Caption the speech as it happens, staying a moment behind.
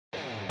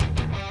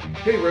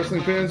Hey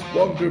wrestling fans,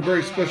 welcome to a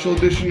very special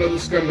edition of the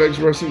Scumbags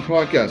Wrestling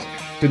Podcast.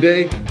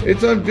 Today,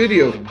 it's on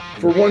video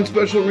for one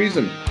special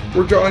reason.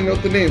 We're drawing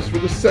out the names for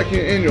the second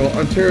annual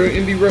Ontario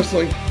Indie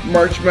Wrestling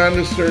March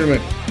Madness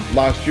Tournament.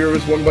 Last year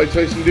was won by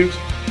Tyson Dukes.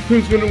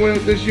 Who's going to win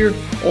it this year?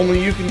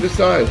 Only you can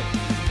decide.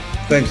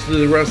 Thanks to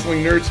the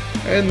wrestling nerds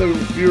and the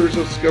viewers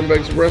of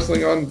Scumbags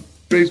Wrestling on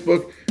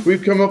Facebook,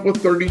 we've come up with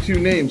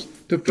 32 names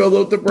to fill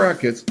out the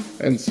brackets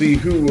and see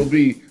who will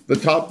be the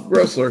top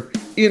wrestler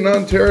in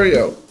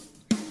Ontario.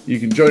 You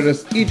can join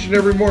us each and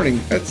every morning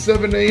at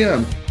 7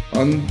 a.m.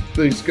 on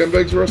the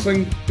Scumbags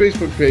Wrestling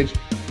Facebook page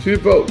to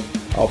vote.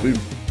 I'll be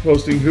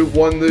posting who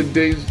won the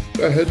days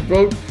ahead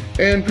vote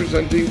and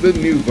presenting the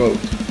new vote.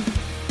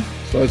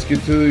 So let's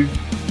get to the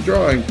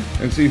drawing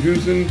and see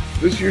who's in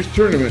this year's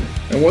tournament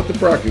and what the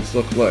brackets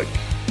look like.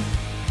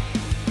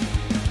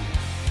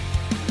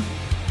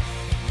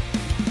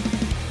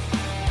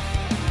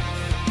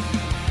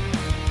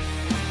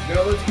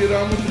 Now let's get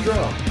on with the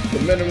draw. The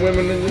men and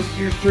women in this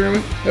year's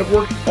tournament have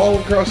worked all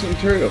across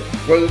Ontario,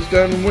 whether it's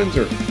down in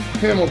Windsor,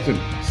 Hamilton,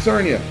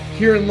 Sarnia,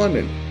 here in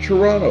London,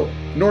 Toronto,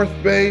 North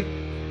Bay,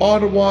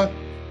 Ottawa,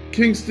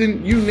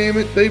 Kingston, you name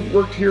it, they've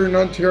worked here in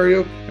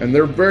Ontario, and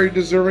they're very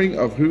deserving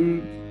of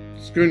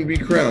who's going to be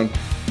crowned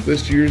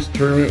this year's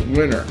tournament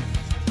winner.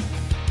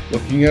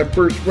 Looking at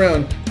first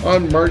round,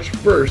 on March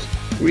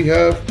 1st, we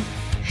have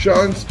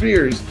Shawn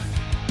Spears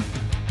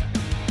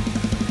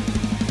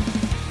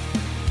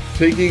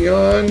taking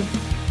on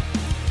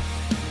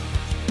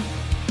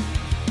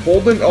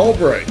Holden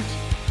Albright.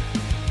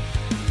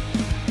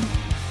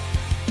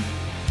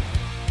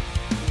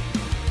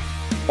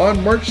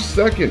 On March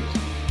 2nd,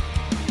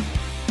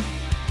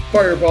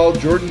 Fireball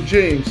Jordan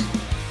James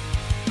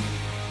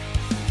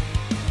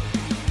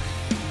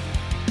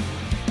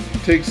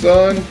takes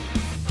on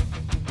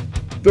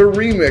the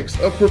remix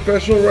of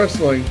professional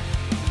wrestling,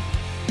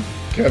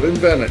 Kevin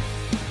Bennett.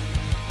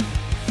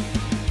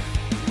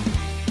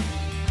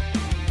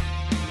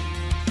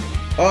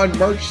 On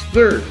March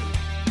 3rd,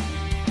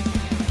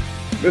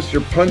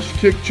 Mr. Punch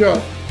Kick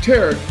Chop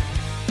Tarik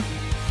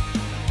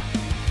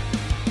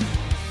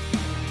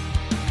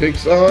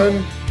takes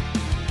on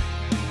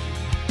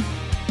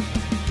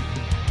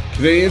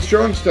Canadian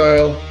Strong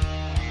Style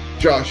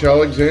Josh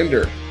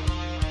Alexander.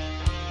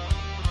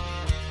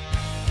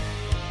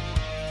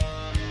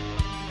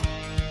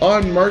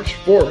 On March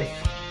 4th,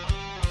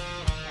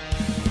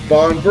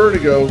 Vaughn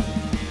Vertigo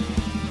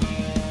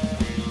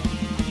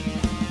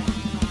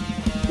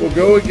will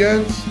go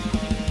against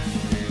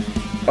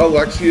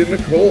Alexia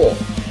Nicole.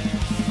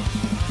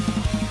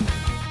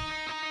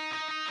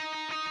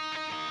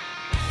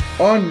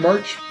 On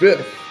March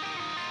 5th,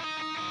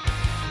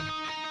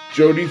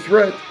 Jody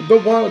Threat, the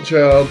Wild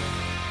Child,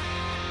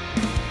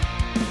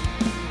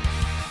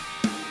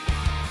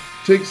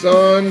 takes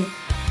on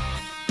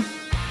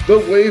the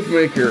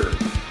Wavemaker,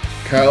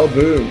 Kyle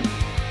Boone.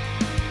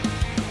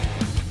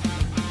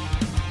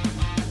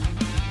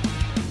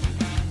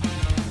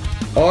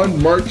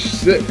 On March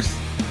 6th,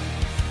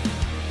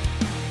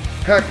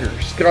 Hacker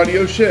Scotty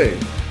O'Shea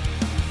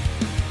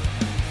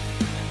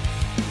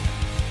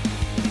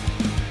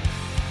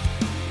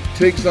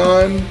takes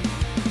on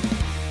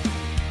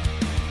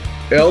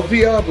El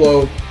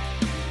Diablo,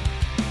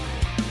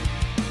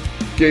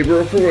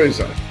 Gabriel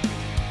Fuerza.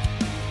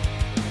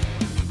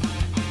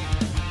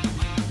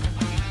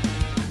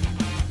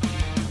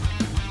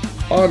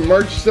 On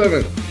March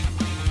 7th,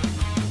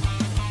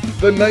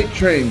 the Night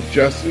Train,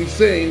 Justin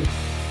Sane,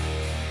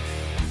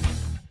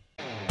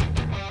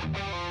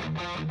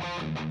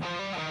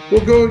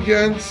 will go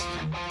against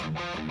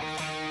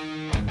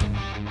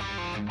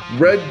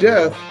Red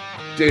Death,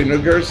 Dana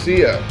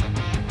Garcia.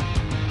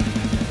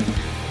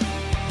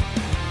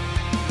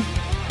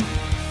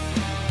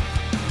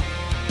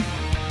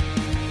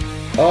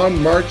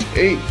 On March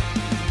 8th,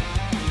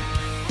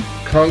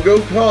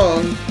 Kongo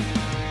Kong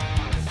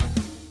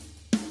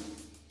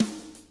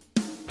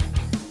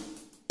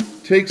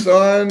takes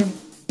on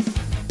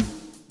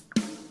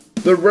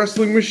the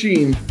Wrestling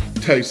Machine,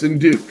 Tyson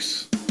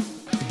Dukes.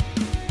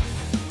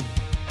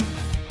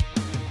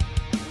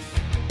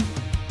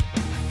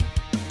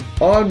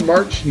 On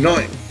March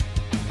 9th,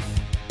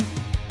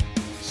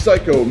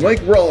 Psycho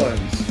Mike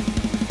Rollins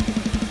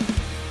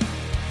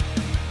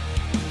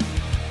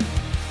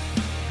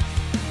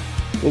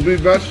will be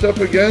matched up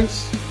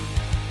against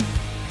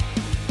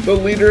the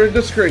leader of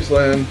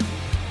Disgraceland,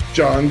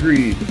 John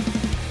Greed.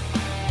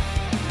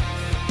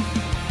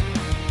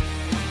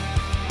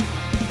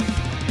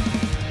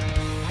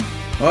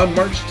 On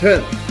March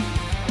 10th,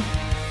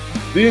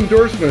 the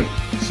endorsement,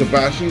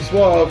 Sebastian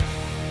Suave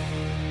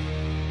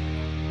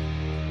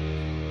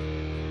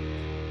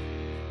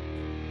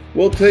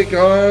will take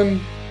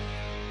on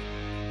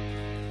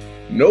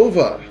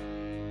Nova.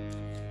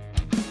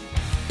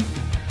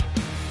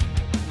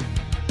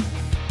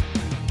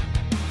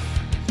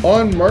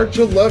 On March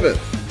 11th,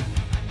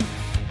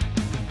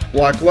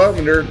 Black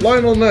Lavender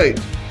Lionel Knight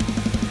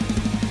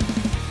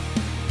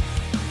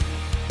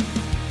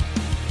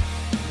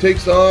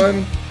takes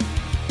on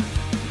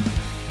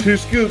Two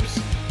Scoops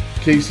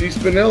Casey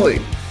Spinelli.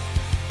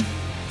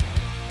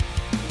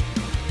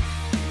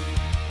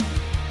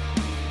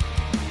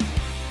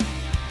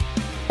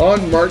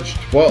 On March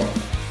 12th,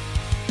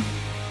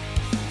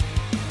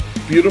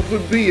 beautiful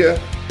Beaa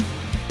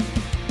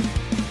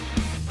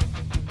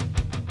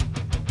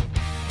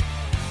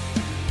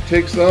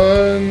takes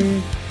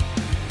on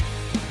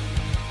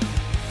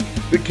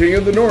the King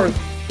of the North,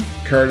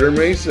 Carter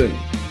Mason.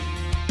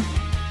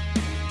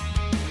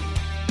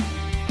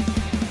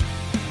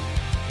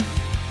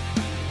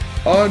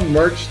 On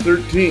March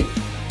 13th,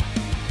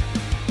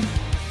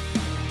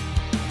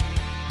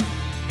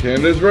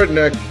 Canada's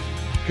Redneck,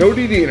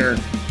 Cody Diener,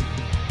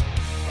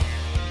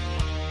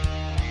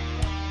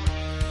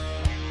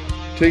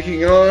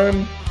 taking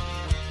on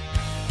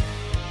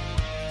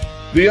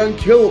the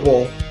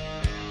unkillable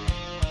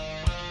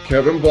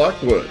Kevin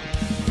Blackwood.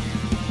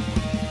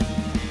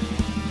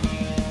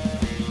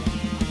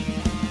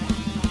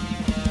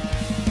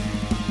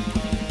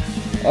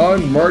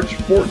 On March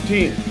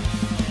 14th,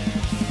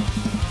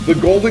 the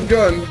Golden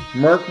Gun,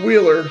 Mark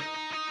Wheeler,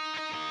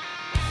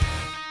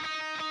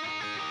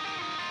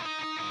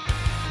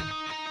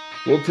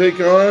 will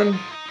take on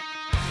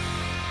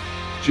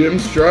Jim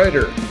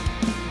Stryder.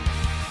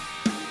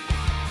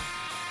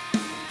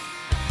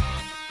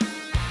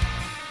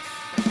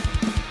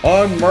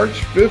 On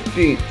March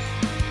 15th,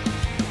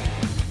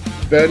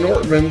 Ben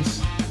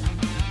Ortmanns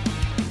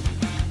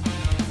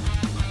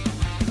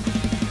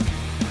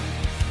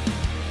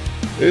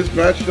is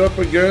matched up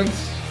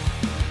against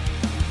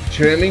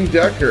Channing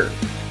Decker.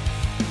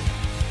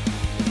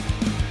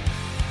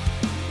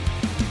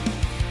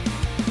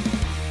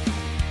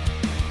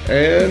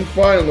 And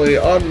finally,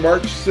 on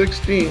March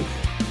 16th,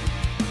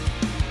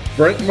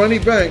 Brent Money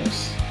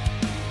Banks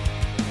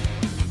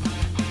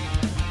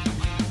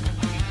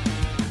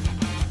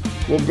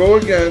will go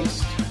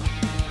against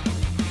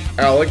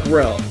Alec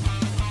Realm.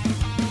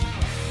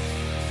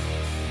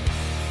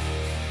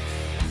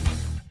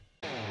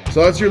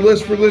 So that's your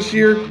list for this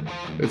year.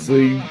 It's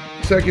the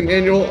second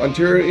annual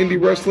Ontario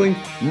Indie Wrestling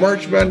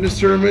March Madness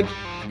Tournament.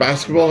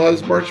 Basketball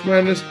has March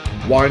Madness.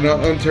 Why not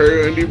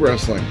Ontario Indie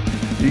Wrestling?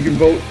 You can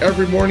vote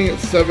every morning at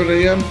 7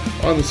 a.m.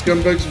 on the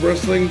Scumbags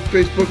Wrestling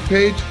Facebook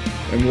page,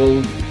 and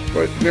we'll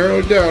narrow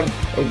it down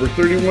over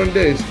 31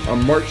 days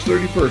on March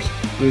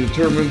 31st to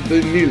determine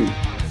the new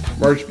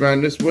March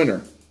Madness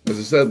winner. As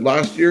I said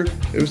last year,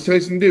 it was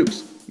Tyson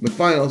Dukes. In the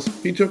finals,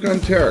 he took on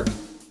Tarik.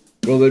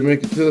 Will they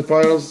make it to the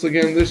finals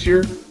again this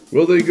year?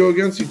 Will they go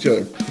against each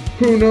other?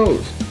 Who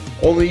knows?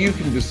 Only you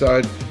can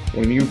decide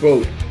when you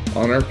vote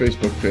on our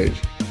Facebook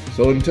page.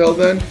 So until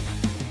then,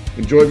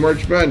 enjoy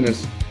March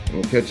Madness, and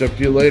we'll catch up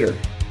to you later.